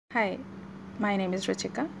Hi, my name is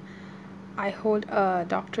Ruchika. I hold a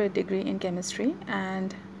doctorate degree in chemistry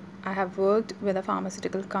and I have worked with a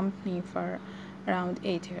pharmaceutical company for around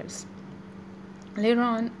 8 years. Later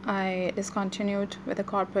on, I discontinued with the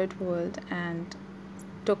corporate world and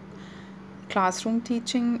took classroom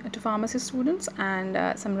teaching to pharmacy students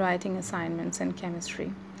and some writing assignments in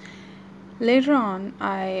chemistry. Later on,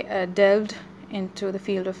 I delved into the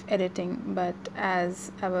field of editing, but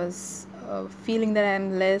as I was feeling that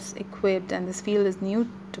I'm less equipped and this field is new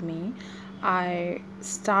to me, I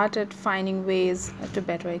started finding ways to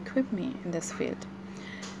better equip me in this field.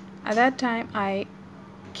 At that time, I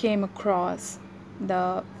came across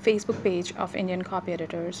the Facebook page of Indian Copy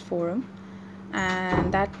Editors Forum,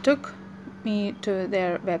 and that took me to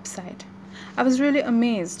their website. I was really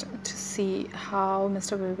amazed to see how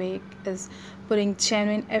Mr. Vivek is putting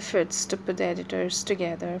genuine efforts to put the editors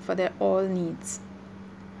together for their all needs.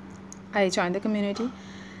 I joined the community.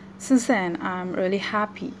 Since then, I'm really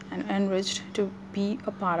happy and enriched to be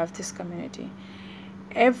a part of this community.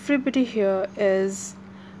 Everybody here is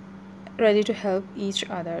ready to help each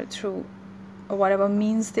other through whatever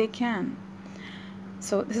means they can.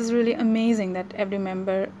 So this is really amazing that every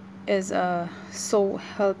member is so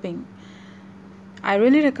helping. I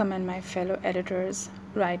really recommend my fellow editors,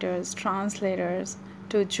 writers, translators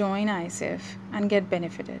to join ICF and get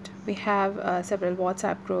benefited. We have several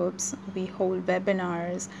WhatsApp groups, we hold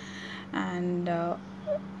webinars, and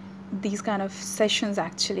these kind of sessions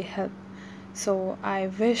actually help. So I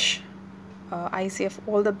wish ICF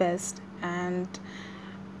all the best and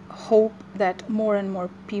hope that more and more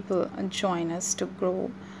people join us to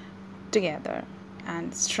grow together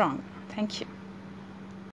and strong. Thank you.